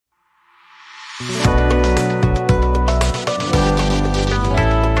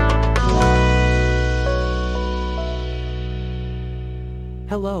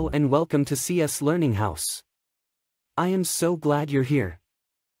Hello and welcome to CS Learning House. I am so glad you're here.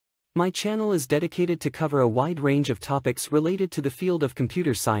 My channel is dedicated to cover a wide range of topics related to the field of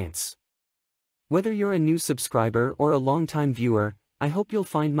computer science. Whether you're a new subscriber or a long-time viewer, I hope you'll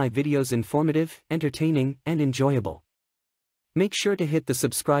find my videos informative, entertaining, and enjoyable. Make sure to hit the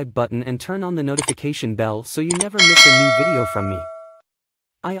subscribe button and turn on the notification bell so you never miss a new video from me.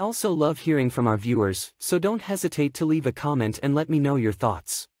 I also love hearing from our viewers, so don't hesitate to leave a comment and let me know your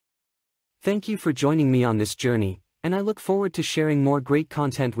thoughts. Thank you for joining me on this journey, and I look forward to sharing more great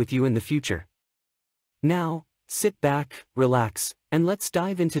content with you in the future. Now, sit back, relax, and let's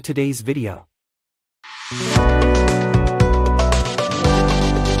dive into today's video.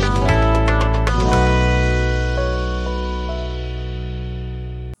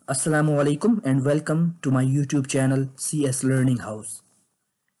 Assalamu alaikum and welcome to my YouTube channel CS Learning House.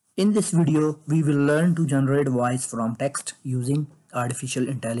 In this video, we will learn to generate voice from text using artificial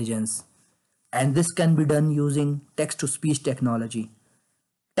intelligence. And this can be done using text-to-speech technology.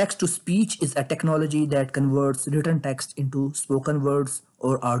 Text-to-speech is a technology that converts written text into spoken words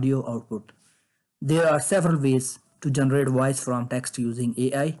or audio output. There are several ways to generate voice from text using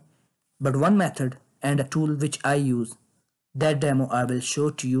AI, but one method and a tool which I use, that demo I will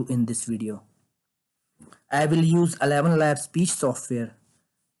show to you in this video. I will use Elevenlab speech software.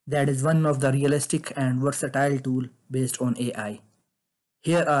 That is one of the realistic and versatile tool based on AI.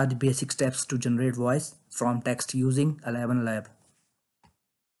 Here are the basic steps to generate voice from text using Elevenlab.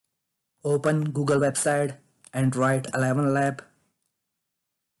 Open Google website and write Elevenlab.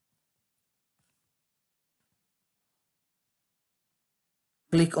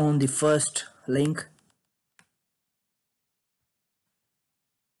 Click on the first link.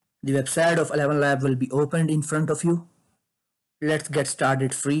 The website of Elevenlab will be opened in front of you. Let's get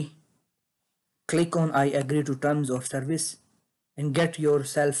started free. Click on I agree to terms of service and get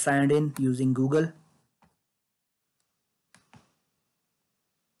yourself signed in using Google.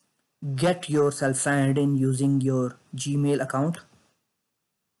 Get yourself signed in using your Gmail account.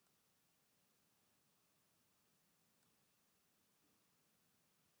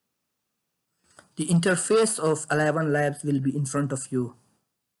 The interface of Elevenlab will be in front of you.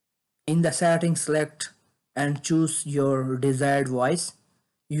 In the settings, select and choose your desired voice.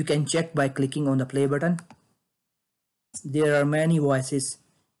 You can check by clicking on the play button. There are many voices.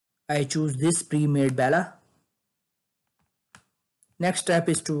 I choose this pre-made Bella. Next step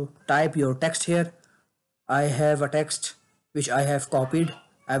is to type your text here. I have a text which I have copied.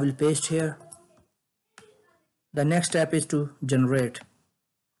 I will paste here. The next step is to generate.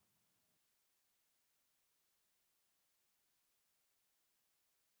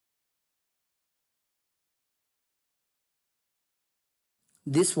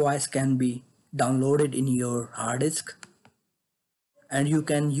 This voice can be downloaded in your hard disk, and you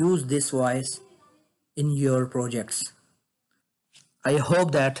can use this voice in your projects. I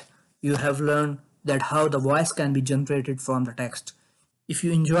hope that you have learned that how the voice can be generated from the text. If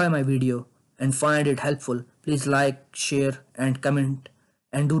you enjoy my video and find it helpful, please like, share and comment,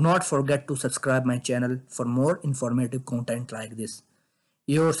 and do not forget to subscribe my channel for more informative content like this.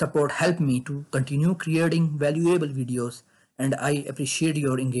 Your support helps me to continue creating valuable videos, and I appreciate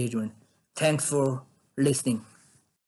your engagement. Thanks for listening.